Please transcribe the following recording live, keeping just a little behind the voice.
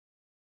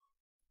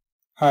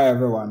Hi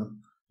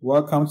everyone,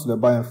 welcome to the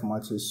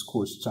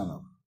bioinformaticscoach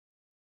channel.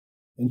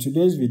 In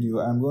today's video,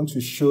 I'm going to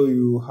show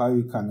you how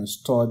you can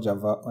install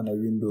Java on a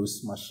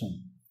Windows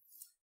machine.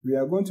 We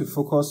are going to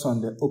focus on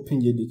the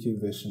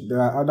OpenJDK version.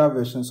 There are other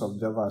versions of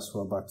Java as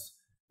well, but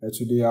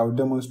today I'll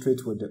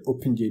demonstrate with the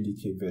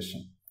OpenJDK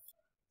version.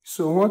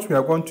 So what we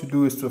are going to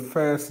do is to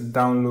first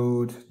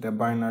download the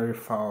binary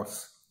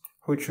files,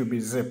 which will be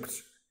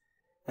zipped,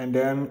 and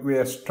then we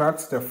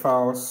extract the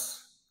files,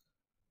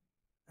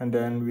 and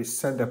then we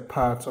set the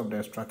path of the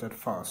extracted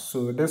files.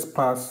 So this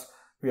path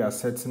we are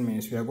setting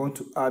means we are going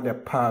to add a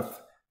path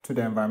to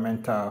the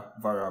environmental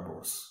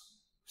variables.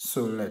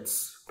 So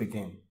let's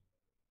begin.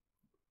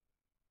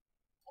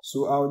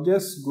 So I'll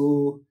just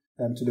go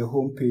to the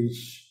home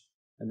page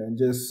and then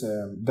just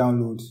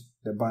download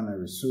the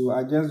binary. So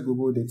I just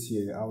googled it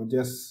here. I'll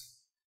just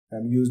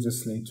use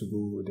this link to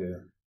go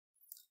there.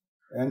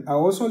 And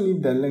I'll also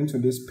leave the link to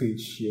this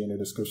page here in the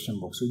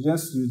description box. So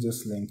just use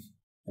this link,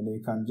 and then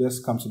you can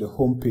just come to the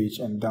home page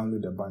and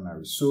download the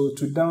binary. So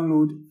to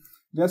download,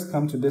 just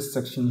come to this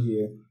section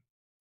here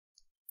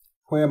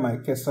where my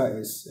cursor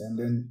is, and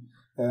then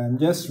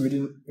just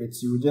reading it,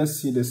 you will just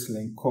see this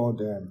link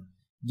called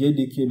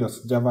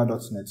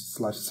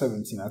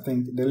jdk.java.net/17. I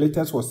think the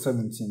latest was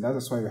 17. That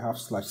is why we have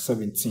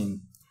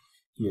 /17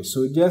 here.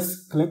 So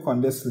just click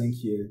on this link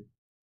here,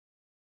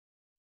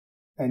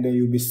 and then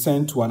you'll be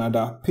sent to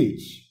another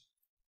page.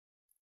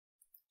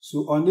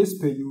 So on this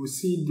page, you will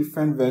see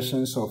different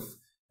versions of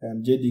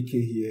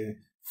JDK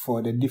here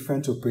for the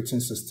different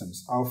operating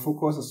systems. Our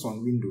focus is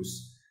on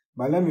Windows,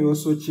 but let me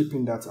also chip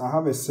in that I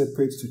have a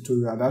separate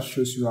tutorial that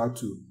shows you how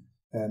to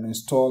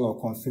install or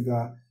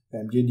configure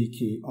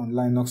JDK on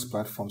Linux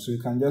platform, so you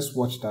can just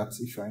watch that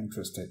if you are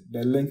interested.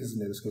 The link is in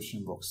the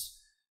description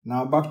box.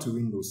 Now back to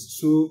Windows.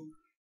 So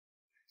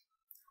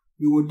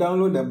you will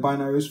download the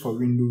binaries for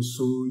Windows,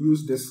 so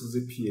use this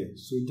zip here.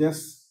 So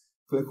just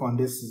click on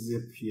this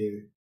zip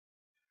here.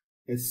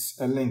 It's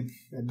a link,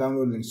 a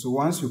download link. So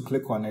once you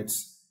click on it,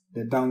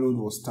 the download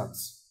will start.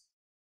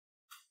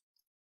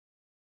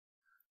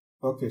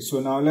 Okay, so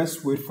now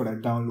let's wait for the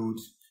download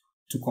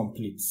to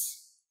complete.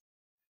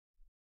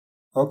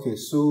 Okay,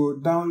 so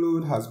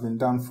download has been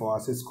done for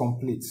us. It's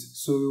complete.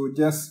 So we'll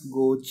just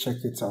go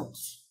check it out.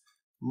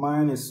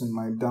 Mine is in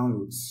my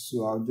downloads.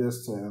 So I'll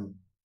just,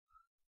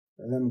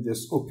 let me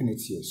just open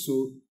it here.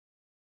 So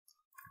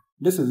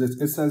this is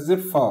it. It's a zip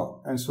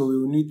file. And so we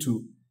will need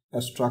to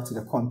extract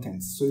the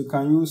contents. So you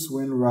can use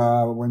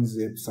WinRAR,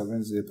 WinZip,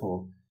 7zip,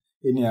 or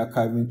any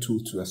archiving tool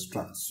to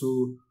extract.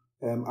 So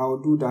I'll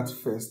do that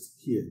first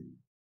here.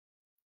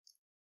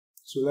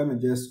 So let me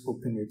just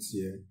open it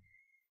here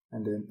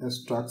and then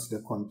extract the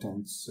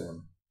contents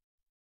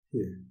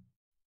here.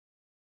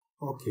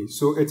 Okay,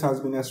 so it has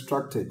been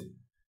extracted.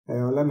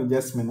 Let me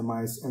just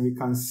minimize, and we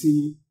can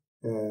see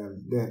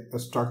the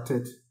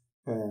extracted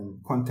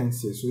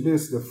contents here. So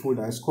this is the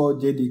folder. It's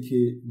called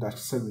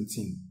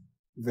JDK-17.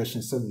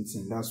 Version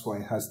 17, that's why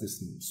it has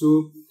this name.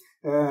 So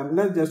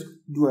let's just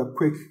do a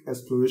quick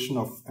exploration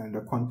of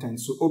the content.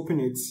 So open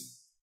it.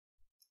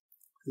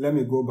 Let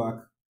me go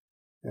back.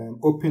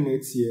 Open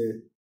it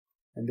here,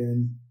 and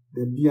then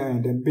the BI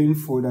and the bin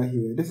folder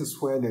here. This is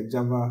where the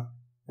Java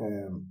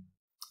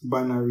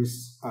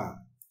binaries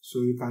are.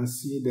 So you can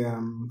see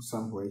them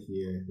somewhere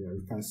here. Yeah,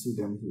 you can see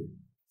them here.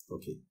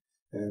 Okay.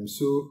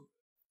 So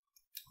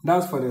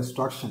that's for the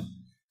extraction.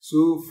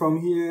 So from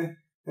here,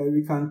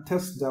 we can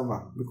test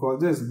Java because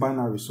there's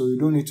binary, so you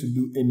don't need to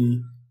do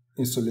any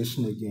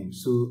installation again.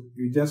 So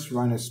you just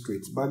run it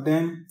straight. But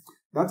then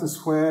that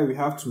is where we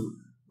have to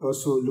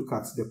also look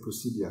at the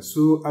procedure.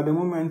 So at the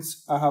moment,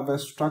 I have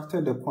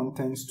extracted the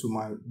contents to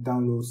my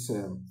downloads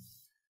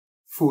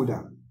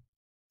folder.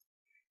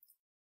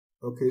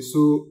 Okay,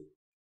 so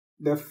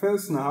the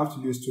first thing I have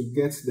to do is to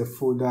get the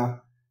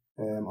folder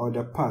or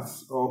the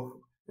path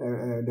of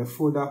the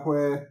folder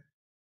where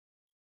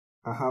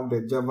I have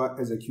the Java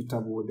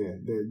executable there,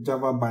 the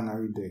Java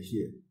binary there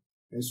here.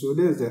 And so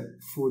there's the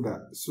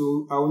folder.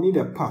 So I will need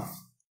a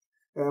path.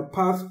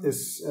 Path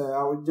is,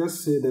 I will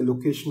just say the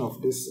location of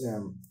this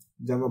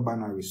Java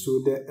binary. So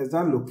the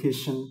exact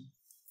location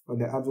or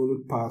the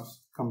absolute path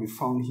can be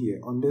found here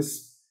on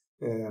this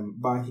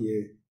bar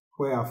here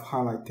where I've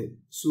highlighted.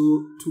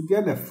 So to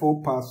get the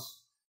full path,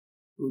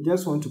 we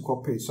just want to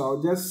copy it. So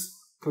I'll just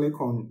click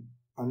on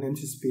an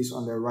empty space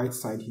on the right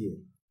side here.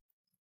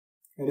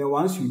 And then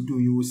once you do,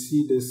 you will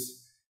see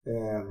this,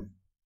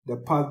 the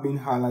path being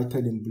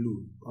highlighted in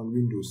blue on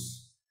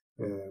Windows.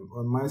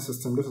 On my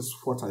system, this is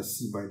what I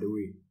see, by the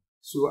way.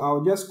 So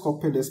I'll just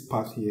copy this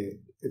path here.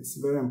 It's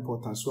very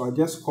important. So I'll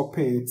just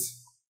copy it,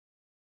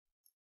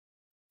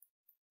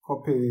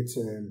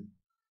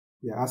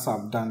 yeah, as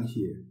I've done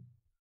here.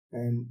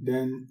 And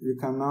then we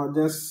can now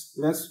just,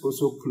 let's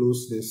also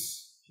close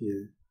this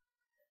here.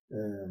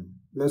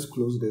 Let's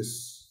close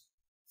this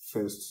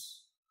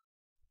first,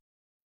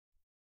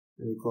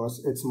 because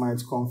it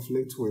might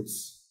conflict with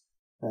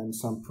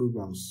some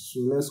programs.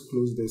 So let's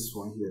close this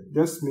one here.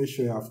 Just make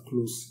sure you have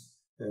closed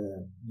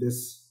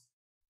this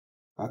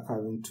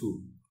archiving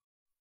tool.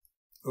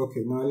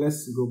 Okay, now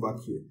let's go back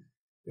here.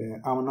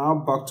 I'm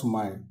now back to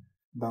my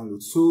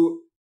download. So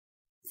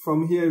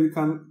from here, we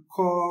can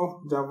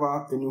call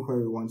Java anywhere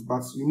we want,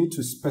 but you need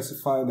to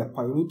specify the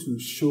path. You need to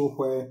show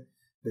where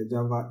the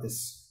Java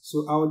is.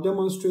 So I'll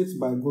demonstrate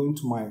by going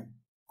to my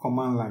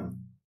command line.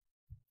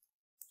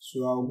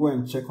 So I'll go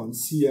and check on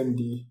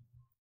CMD.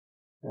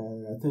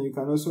 I think you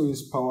can also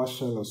use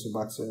PowerShell also,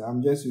 but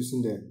I'm just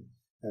using the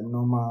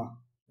normal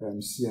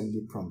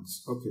CMD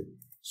prompts. Okay,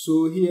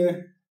 so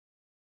here,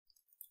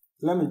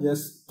 let me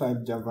just type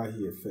Java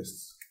here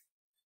first.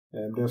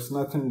 There's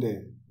nothing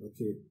there.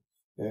 Okay,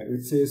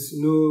 it says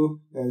no.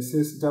 It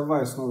says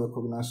Java is not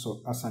recognized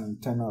as an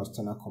internal or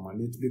external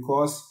command. It's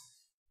because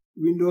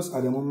Windows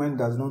at the moment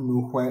does not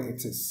know where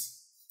it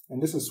is,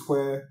 and this is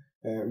where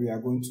we are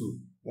going to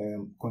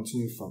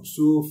continue from.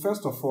 So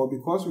first of all,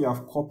 because we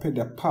have copied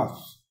the path,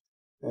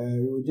 we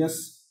will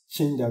just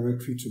change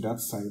directory to that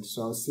side.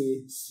 So I'll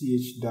say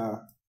chdir,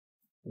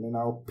 and then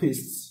I'll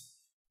paste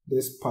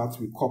this path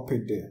we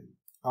copied there.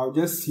 I'll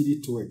just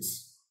cd to it.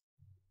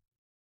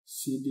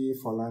 CD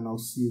for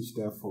Linux,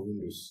 chdir for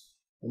Windows.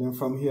 And then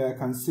from here I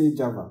can say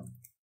Java.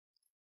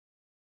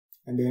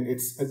 And then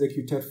it's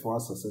executed for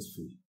us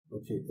successfully.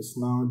 Okay, it's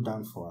now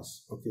done for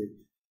us. Okay,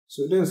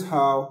 so this is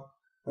how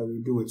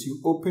we do it.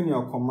 You open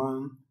your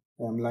command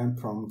line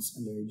prompts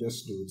and then you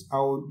just do it.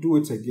 I'll do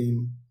it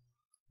again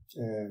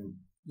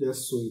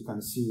just so you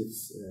can see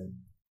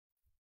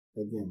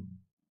it again.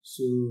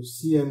 So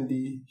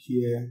CMD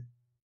here,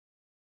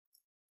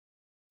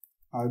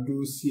 I'll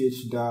do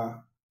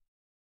chdir,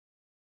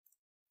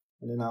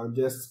 and then I'll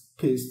just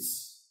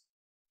paste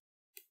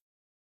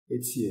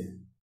it here.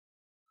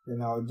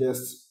 Then I'll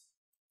just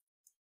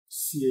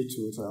CA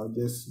to it. I'll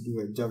just do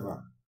a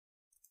Java.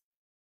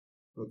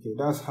 Okay,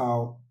 that's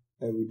how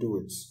we do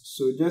it.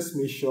 So just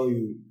make sure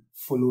you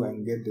follow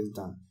and get this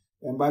done.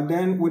 But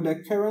then with the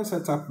current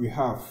setup we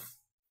have,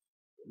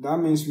 that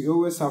means we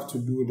always have to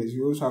do this.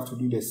 We also have to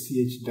do the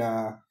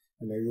chdir,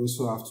 and then we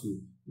also have to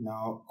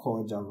now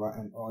call Java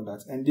and all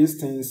that. And these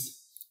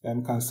things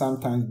can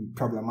sometimes be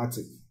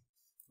problematic.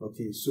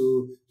 Okay,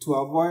 so to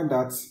avoid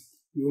that,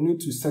 you need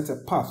to set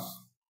a path.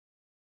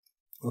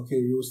 Okay,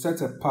 you will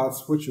set a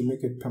path which will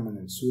make it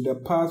permanent. So the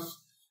path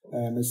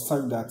is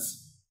such that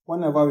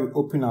whenever we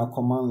open our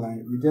command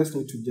line, we just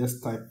need to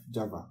just type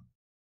Java.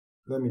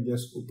 Let me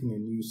just open a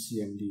new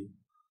CMD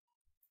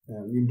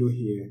window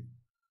here.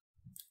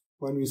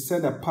 When we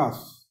set a path,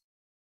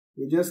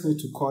 we just need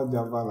to call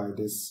Java like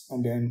this,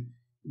 and then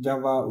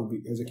Java will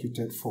be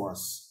executed for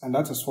us. And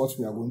that is what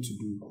we are going to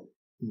do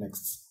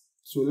next.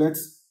 So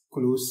let's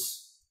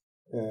close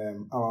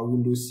our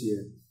windows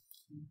here.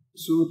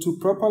 So to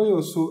properly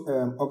also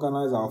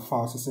organize our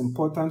files, it's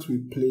important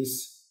we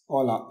place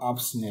all our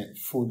apps in a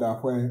folder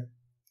where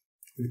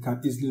we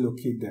can easily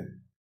locate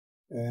them.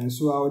 And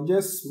so I'll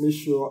just make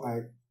sure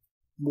I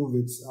move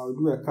it. I'll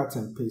do a cut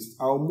and paste.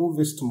 I'll move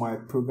this to my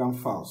program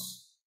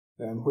files,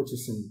 which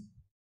is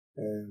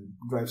in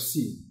drive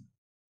C.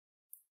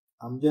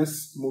 I'm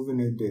just moving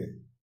it there.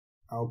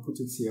 I'll put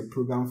it here,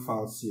 program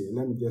files here.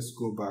 Let me just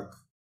go back.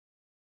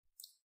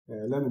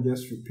 Let me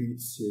just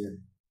repeat here.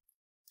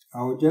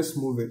 I'll just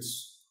move it.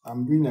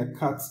 I'm doing a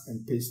cut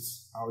and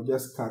paste. I'll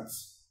just cut.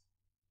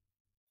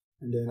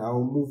 And then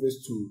I'll move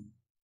this to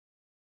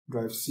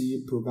drive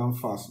C, program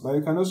files. But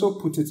you can also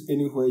put it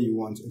anywhere you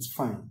want. It's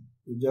fine.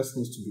 It just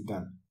needs to be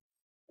done.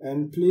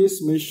 And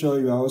please make sure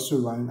you are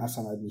also running as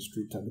an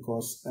administrator,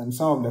 because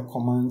some of the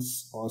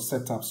commands or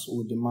setups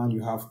will demand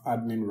you have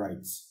admin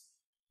rights.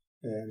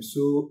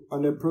 So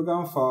on the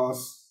program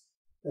files,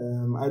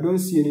 I don't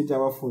see any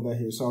Java folder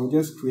here, so I'll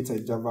just create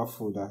a Java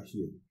folder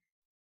here.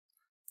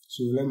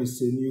 So let me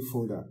say new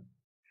folder.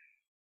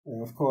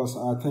 Of course,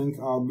 I think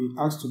I'll be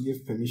asked to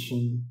give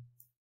permission.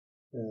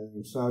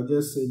 So I'll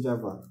just say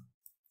Java.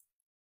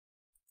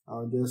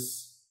 I'll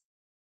just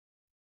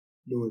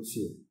do it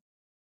here.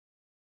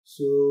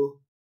 So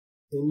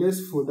in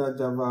this folder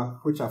Java,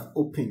 which I've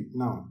opened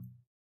now,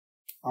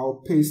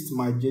 I'll paste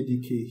my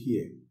JDK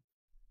here.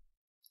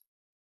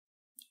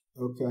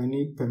 Okay, I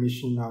need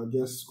permission. I'll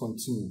just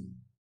continue.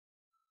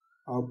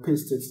 I'll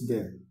paste it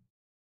there.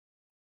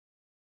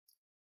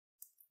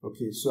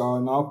 Okay, so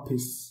I'll now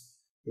paste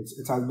it.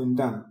 It has been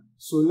done.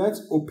 So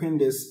let's open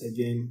this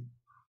again.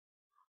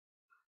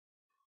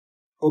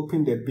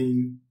 Open the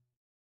bin.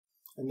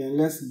 And then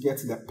let's get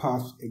the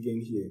path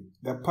again here.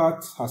 The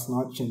path has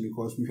not changed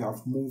because we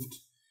have moved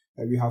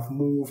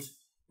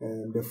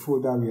the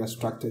folder we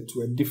extracted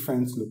to a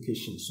different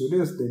location. So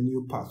there's the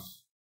new path.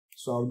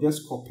 So I'll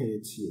just copy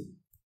it here.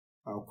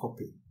 I'll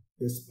copy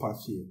this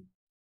path here.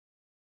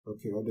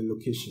 Okay, or the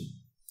location.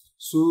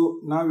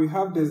 So now we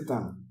have this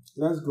done.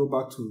 Let's go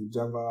back to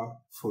Java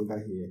folder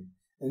here.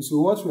 And so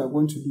what we are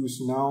going to do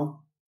is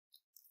now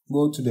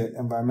go to the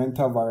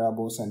environmental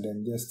variables and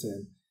then just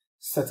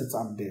set it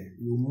up there.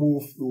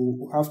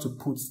 We'll have to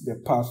put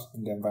the path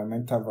in the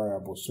environmental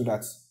variable so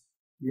that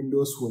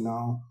Windows will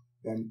now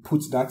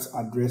put that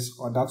address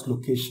or that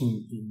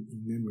location in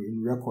memory,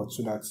 in record,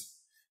 so that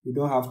you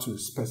don't have to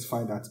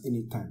specify that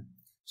anytime.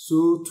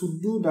 So to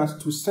do that,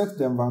 to set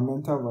the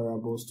environmental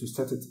variables, to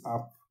set it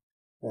up,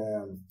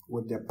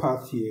 with the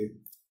path here,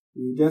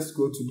 you just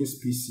go to this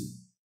PC.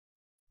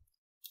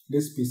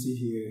 This PC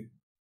here,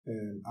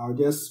 I'll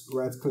just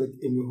right click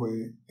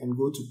anywhere and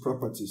go to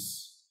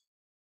properties.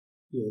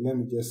 Yeah, let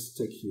me just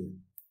check here.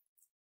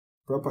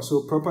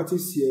 So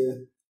properties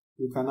here,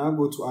 you can now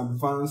go to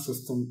advanced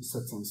system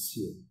settings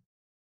here.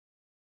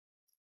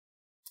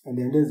 And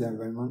then there's the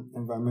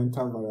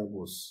environmental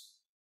variables.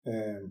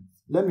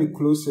 Let me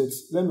close it.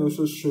 Let me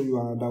also show you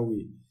another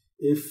way.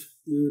 If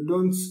you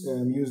don't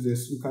use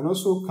this, you can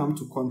also come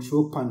to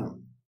control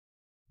panel.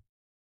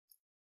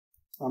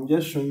 I'm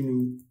just showing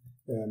you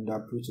the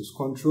approaches.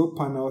 Control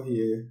panel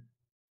here.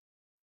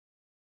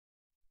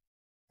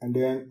 And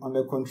then on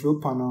the control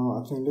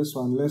panel, I think this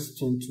one, let's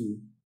change to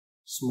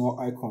small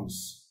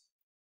icons.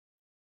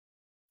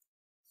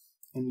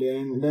 And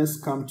then let's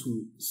come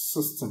to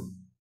system.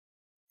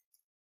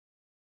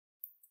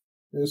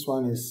 This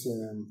one is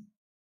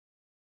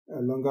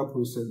a longer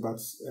process, but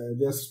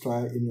just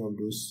try any of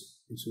those.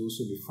 It will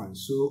also be fine.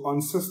 So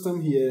on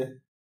system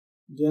here,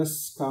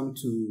 just come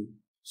to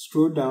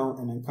scroll down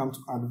and then come to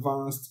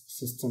advanced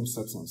system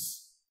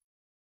settings.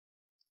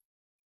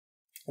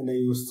 And then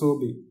you will still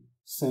be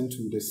sent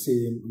to the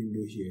same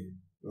window here.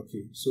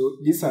 Okay, so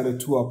these are the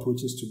two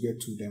approaches to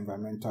get to the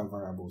environmental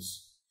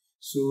variables.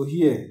 So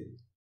here,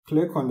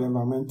 click on the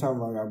environmental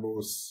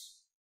variables,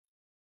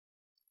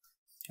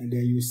 and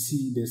then you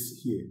see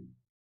this here.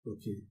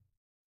 Okay,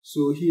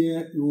 so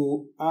here you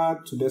will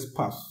add to this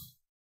path,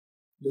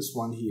 this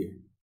one here.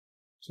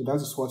 So that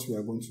is what we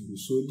are going to do.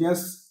 So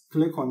just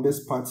click on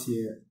this part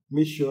here,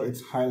 make sure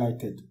it's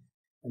highlighted,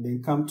 and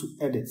then come to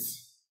edit,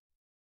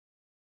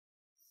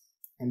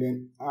 and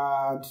then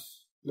add,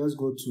 let's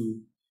go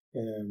to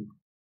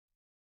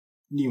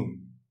new.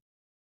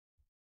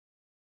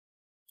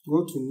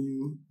 Go to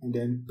new and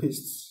then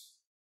paste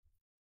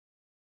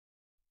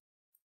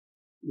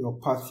your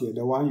path here,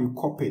 the one you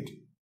copied.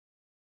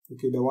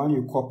 Okay, the one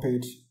you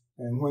copied,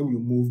 and when you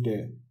move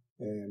the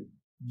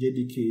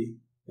JDK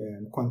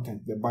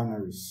content, the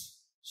binaries.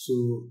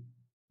 So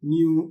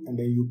new, and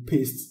then you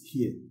paste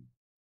here.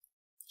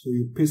 So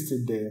you paste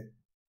it there,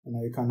 and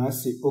now you can now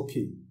say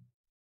OK.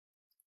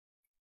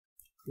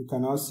 You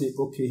can now say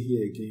OK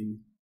here again.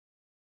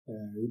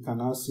 You can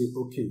now say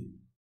OK.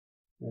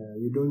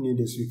 We don't need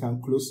this, we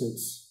can close it.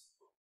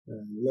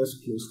 Let's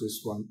close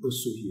this one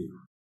also here.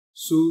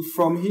 So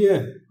from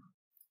here,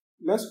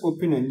 let's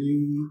open a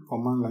new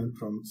command line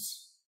prompt.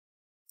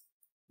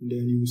 And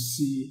then you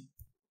see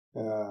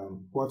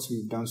what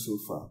we've done so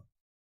far.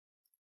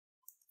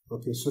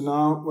 Okay, so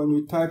now when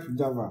you type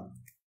Java,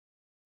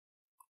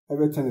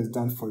 everything is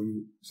done for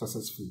you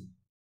successfully.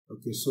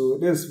 Okay, so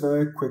this is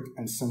very quick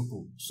and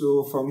simple.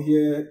 So from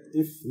here,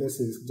 if let's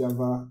say it's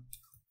Java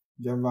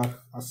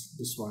as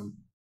this one,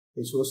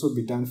 it will also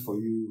be done for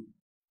you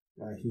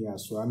here.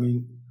 So I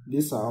mean,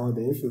 these are all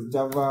the, if it's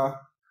Java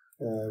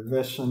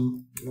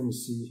version, let me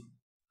see,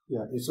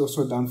 yeah, it's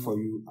also done for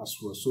you as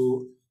well.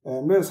 So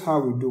that's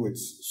how we do it.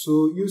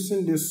 So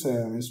using these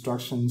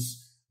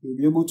instructions, you'll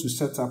be able to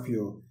set up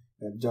your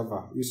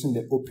Java using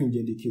the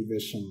OpenJDK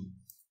version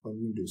on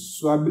Windows.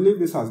 So I believe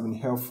this has been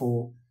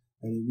helpful,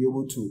 and you'll be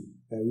able to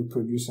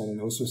reproduce and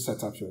then also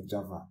set up your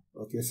Java.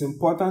 Okay, it's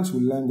important we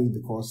learn this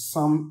because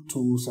some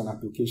tools and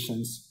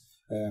applications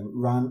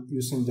run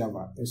using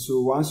Java. And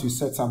so once you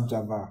set up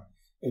Java,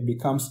 it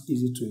becomes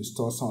easy to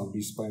install some of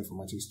these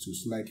bioinformatics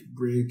tools like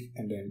Break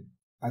and then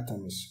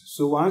Artemis.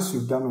 So once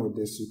you've done with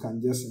this, you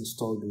can just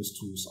install those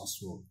tools as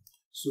well.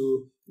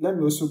 So let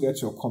me also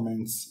get your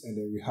comments, and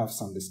then we have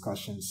some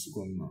discussions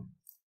going on.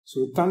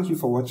 So thank you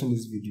for watching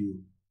this video,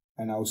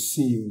 and I'll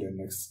see you in the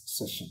next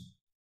session.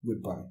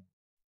 Goodbye.